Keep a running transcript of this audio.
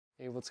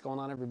Hey, what's going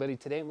on, everybody?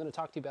 Today I'm going to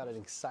talk to you about an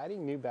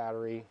exciting new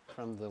battery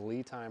from the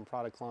LiTime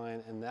product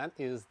line, and that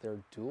is their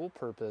dual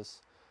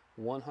purpose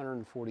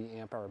 140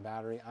 amp hour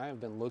battery. I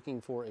have been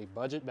looking for a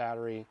budget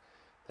battery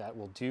that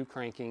will do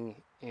cranking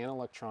and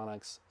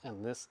electronics,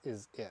 and this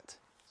is it.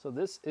 So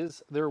this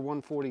is their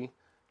 140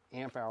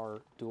 amp hour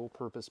dual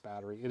purpose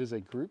battery. It is a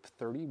group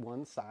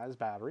 31 size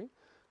battery.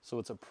 So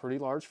it's a pretty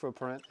large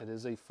footprint. It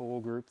is a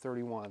full group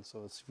 31.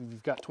 So if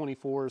you've got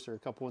 24s, they're a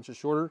couple inches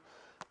shorter,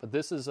 but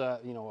this is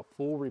a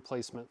full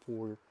replacement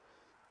for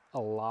a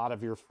lot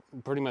of your,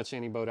 pretty much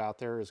any boat out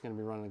there is going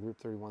to be running a group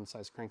 31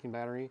 size cranking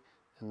battery,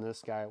 and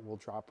this guy will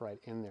drop right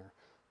in there.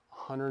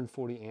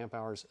 140 amp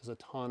hours is a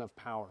ton of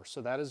power.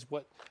 So that is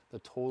what the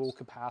total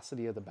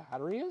capacity of the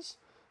battery is.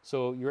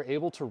 So you're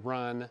able to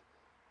run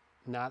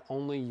not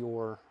only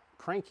your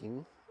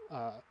cranking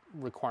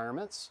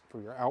requirements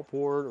for your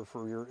outboard or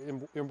for your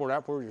inboard,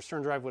 outboard, your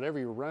stern drive, whatever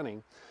you're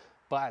running,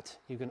 but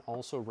you can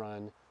also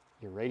run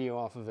your radio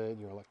off of it,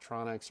 your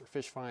electronics, your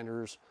fish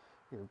finders,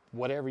 your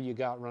whatever you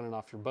got running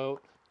off your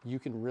boat. You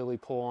can really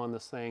pull on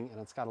this thing, and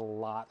it's got a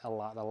lot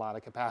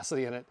of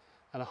capacity in it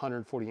at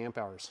 140 amp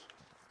hours.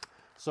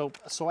 So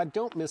I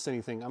don't miss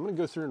anything. I'm going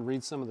to go through and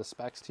read some of the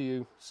specs to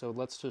you. So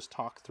let's just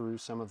talk through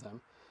some of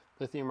them.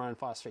 Lithium iron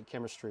phosphate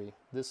chemistry.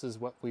 This is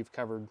what we've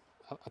covered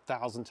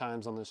 1,000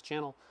 times on this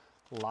channel.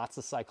 Lots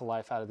of cycle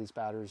life out of these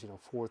batteries,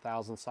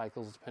 4,000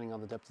 cycles depending on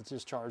the depth of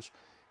discharge,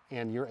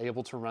 and you're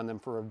able to run them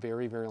for a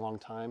very long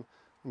time.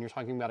 When you're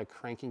talking about a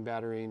cranking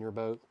battery in your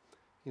boat,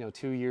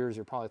 2 years,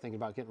 you're probably thinking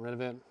about getting rid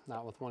of it.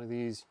 Not with one of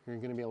these. You're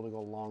going to be able to go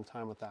a long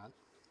time with that.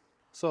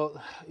 So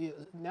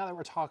now that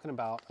we're talking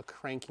about a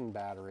cranking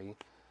battery,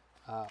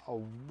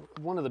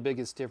 one of the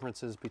biggest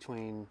differences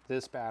between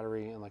this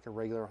battery and like a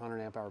regular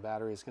 100 amp hour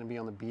battery is going to be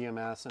on the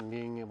BMS and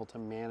being able to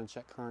manage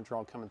that current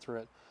draw coming through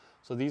it.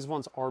 So these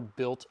ones are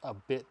built a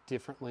bit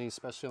differently,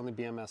 especially on the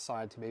BMS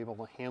side, to be able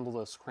to handle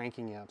those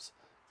cranking amps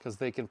because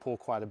they can pull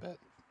quite a bit.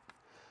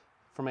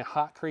 From a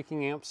hot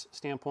cranking amps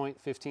standpoint,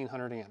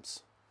 1500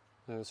 amps.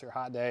 There's your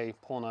hot day,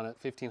 pulling on it,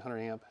 1500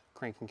 amp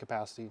cranking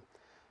capacity.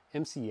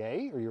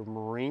 MCA, or your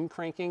marine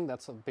cranking,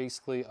 that's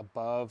basically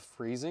above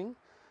freezing.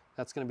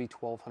 That's going to be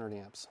 1200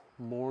 amps,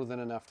 more than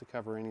enough to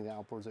cover any of the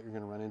outboards that you're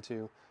going to run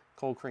into.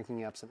 Cold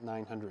cranking amps at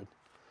 900.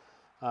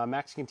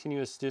 Max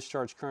continuous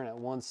discharge current at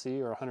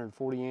 1C or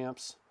 140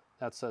 amps.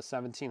 That's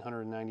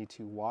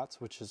 1792 watts,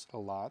 which is a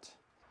lot.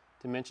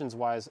 Dimensions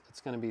wise,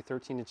 it's going to be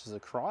 13 inches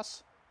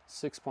across,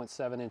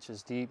 6.7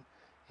 inches deep,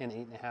 and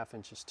 8.5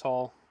 inches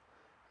tall.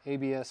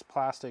 ABS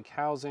plastic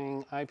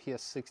housing,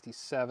 IPS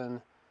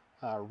 67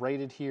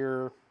 rated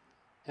here.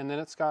 And then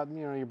it's got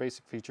your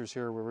basic features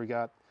here where we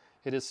got,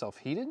 it is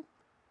self-heated.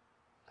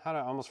 I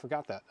almost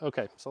forgot that.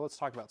 Okay, so let's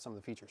talk about some of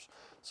the features.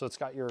 So it's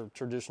got your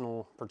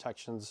traditional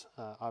protections.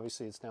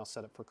 Obviously, it's now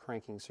set up for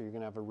cranking, so you're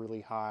going to have a really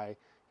high,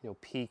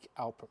 peak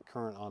output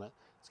current on it.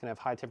 It's going to have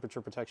high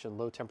temperature protection,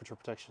 low temperature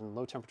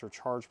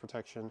charge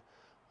protection.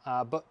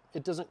 But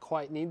it doesn't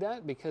quite need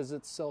that because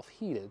it's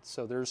self-heated.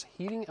 So there's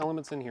heating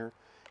elements in here.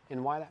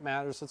 And why that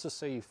matters, let's just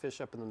say you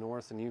fish up in the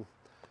north and you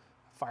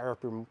fire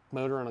up your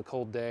motor on a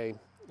cold day.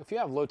 If you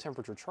have low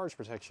temperature charge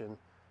protection,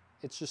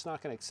 it's just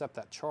not going to accept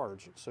that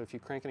charge. So if you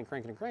crank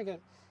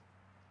it,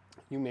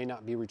 you may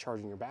not be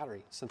recharging your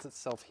battery. Since it's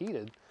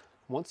self-heated,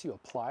 once you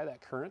apply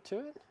that current to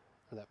it,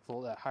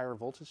 or that higher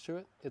voltage to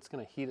it, it's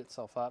going to heat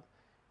itself up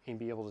and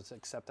be able to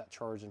accept that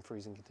charge in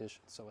freezing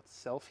conditions. So it's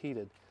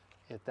self-heated.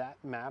 If that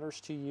matters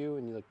to you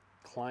and the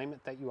climate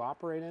that you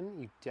operate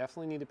in, you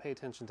definitely need to pay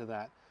attention to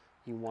that.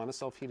 You want a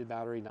self-heated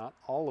battery. Not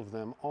all of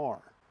them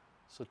are.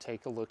 So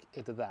take a look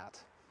into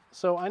that.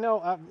 So I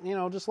know,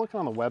 just looking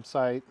on the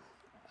website,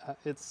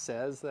 it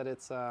says that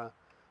it's up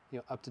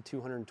to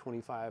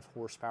 225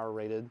 horsepower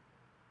rated.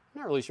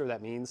 I'm not really sure what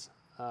that means.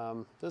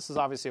 This is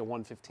obviously a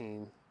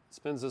 115. It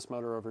spins this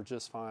motor over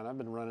just fine. I've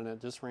been running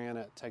it, just ran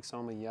at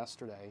Texoma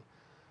yesterday.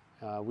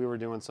 We were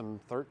doing some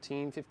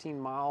 13, 15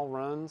 mile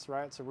runs,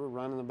 right? So we're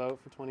running the boat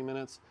for 20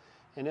 minutes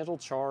and it'll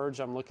charge.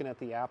 I'm looking at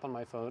the app on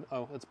my phone.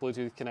 Oh, it's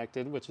Bluetooth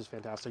connected, which is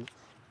fantastic.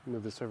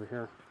 Move this over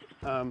here.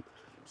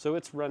 So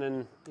it's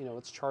running,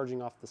 it's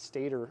charging off the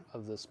stator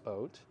of this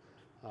boat.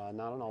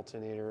 Not an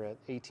alternator, at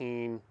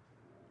 18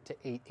 to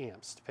 8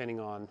 amps, depending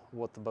on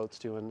what the boat's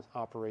doing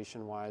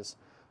operation-wise.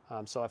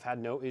 So I've had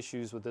no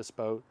issues with this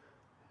boat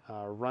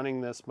running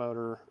this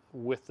motor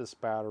with this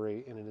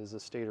battery, and it is a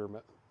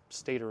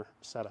stator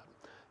setup.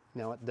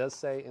 Now it does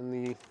say in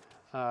the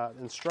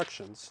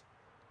instructions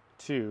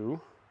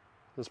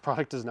this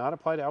product does not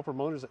apply to outboard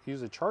motors that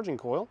use a charging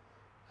coil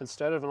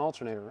instead of an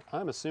alternator.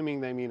 I'm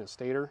assuming they mean a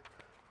stator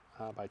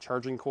by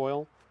charging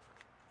coil.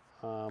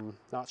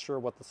 Not sure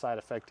what the side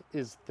effect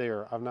is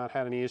there. I've not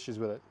had any issues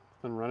with it.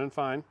 Been running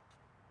fine.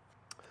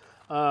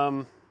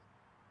 What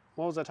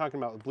was I talking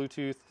about with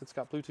Bluetooth? It's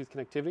got Bluetooth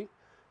connectivity.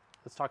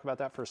 Let's talk about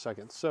that for a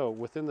second. So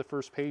within the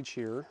first page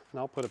here, and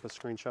I'll put up a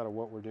screenshot of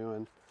what we're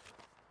doing.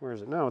 Where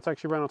is it? No, it's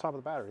actually right on top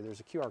of the battery.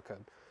 There's a QR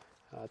code.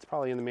 It's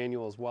probably in the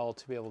manual as well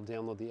to be able to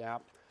download the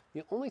app.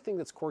 The only thing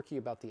that's quirky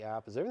about the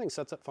app is everything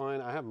sets up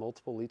fine. I have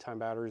multiple LiTime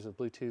batteries with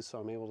Bluetooth, so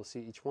I'm able to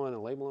see each one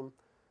and label them.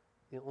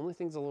 The only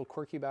thing's a little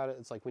quirky about it,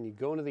 it's like when you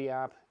go into the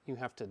app, you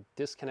have to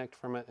disconnect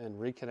from it and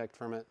reconnect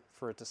from it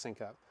for it to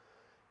sync up.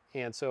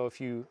 And so if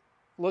you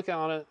look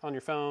on it on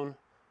your phone,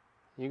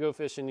 you go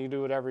fishing, you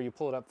do whatever, you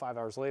pull it up 5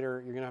 hours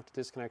later, you're gonna have to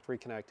disconnect,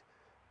 reconnect.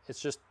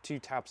 It's just 2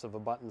 taps of a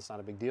button, it's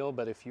not a big deal,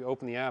 but if you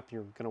open the app,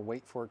 you're gonna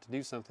wait for it to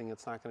do something,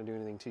 it's not gonna do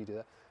anything to you do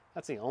that.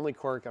 That's the only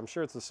quirk. I'm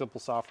sure it's a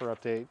simple software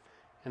update,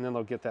 and then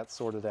they'll get that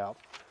sorted out.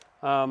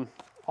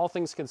 All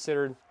things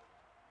considered,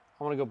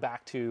 I wanna go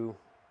back to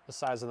the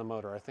size of the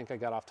motor. I think I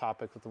got off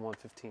topic with the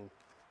 115.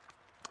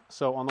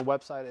 So on the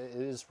website, it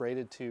is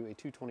rated to a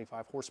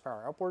 225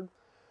 horsepower outboard.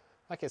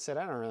 Like I said,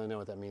 I don't really know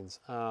what that means.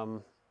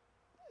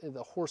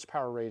 The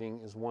horsepower rating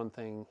is one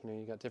thing. You know,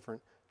 you got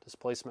different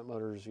displacement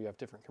motors, you have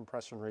different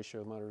compression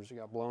ratio motors, you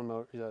got blown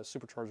motors,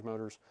 supercharged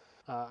motors.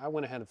 I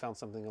went ahead and found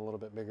something a little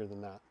bit bigger than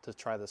that to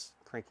try this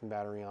cranking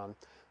battery on.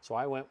 So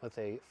I went with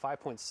a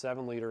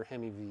 5.7 liter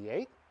Hemi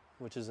V8,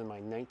 which is in my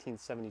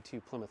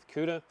 1972 Plymouth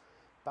Cuda,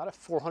 about a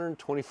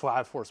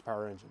 425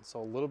 horsepower engine.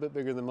 So a little bit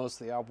bigger than most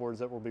of the outboards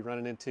that we'll be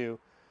running into.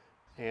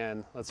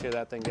 And let's hear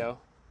that thing go.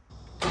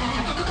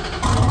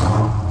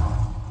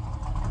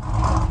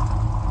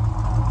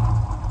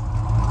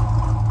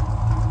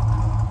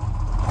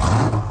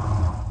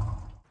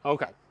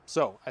 Okay,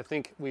 so I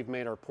think we've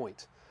made our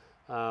point.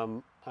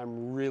 I'm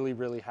really,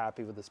 really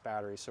happy with this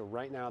battery. So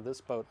right now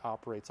this boat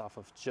operates off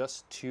of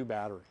just 2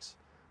 batteries.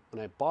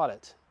 When I bought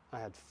it, I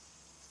had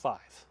 5.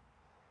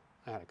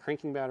 I had a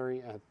cranking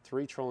battery, I had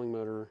 3 trolling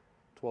motor,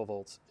 12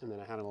 volts, and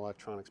then I had an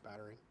electronics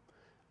battery.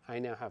 I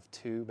now have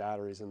 2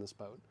 batteries in this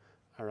boat.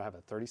 I have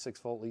a 36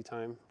 volt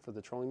LiTime for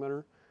the trolling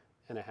motor,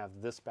 and I have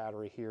this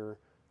battery here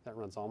that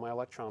runs all my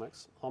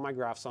electronics. All my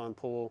graphs on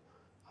pull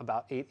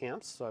about 8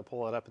 amps, so I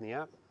pull it up in the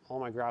app. All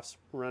my graphs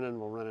running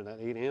will run it at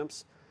 8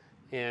 amps.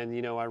 And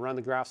you know, I run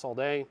the graphs all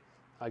day.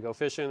 I go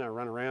fishing, I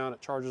run around,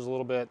 it charges a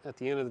little bit. At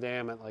the end of the day,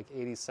 I'm at like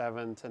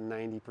 87 to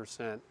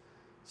 90%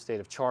 state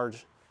of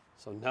charge.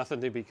 So nothing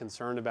to be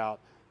concerned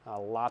about.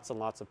 Lots and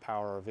lots of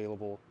power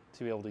available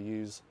to be able to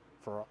use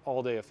for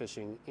all day of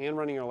fishing and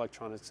running your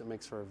electronics. It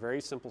makes for a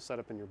very simple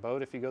setup in your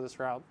boat if you go this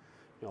route.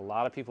 You know, a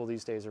lot of people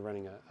these days are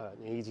running an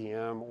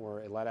AGM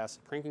or a lead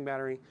acid cranking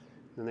battery.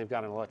 Then they've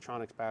got an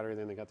electronics battery,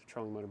 then they got the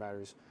trolling motor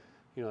batteries.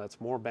 You know,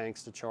 that's more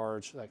banks to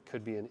charge. That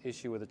could be an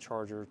issue with a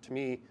charger. To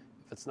me,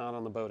 if it's not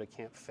on the boat, it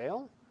can't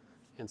fail.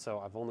 And so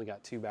I've only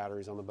got 2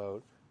 batteries on the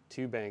boat,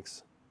 2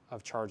 banks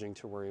of charging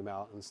to worry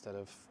about instead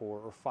of 4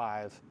 or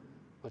 5,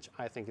 which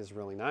I think is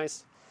really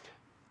nice.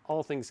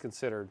 All things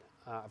considered,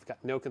 I've got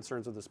no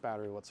concerns with this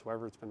battery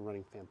whatsoever. It's been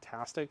running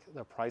fantastic.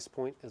 The price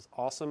point is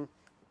awesome.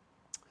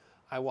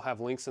 I will have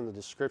links in the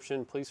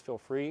description. Please feel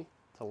free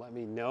to let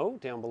me know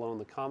down below in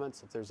the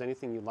comments if there's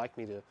anything you'd like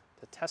me to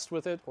test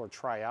with it or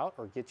try out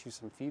or get you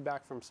some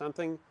feedback from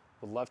something.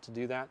 Would love to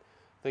do that.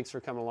 Thanks for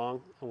coming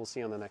along, and we'll see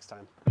you on the next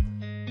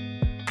time.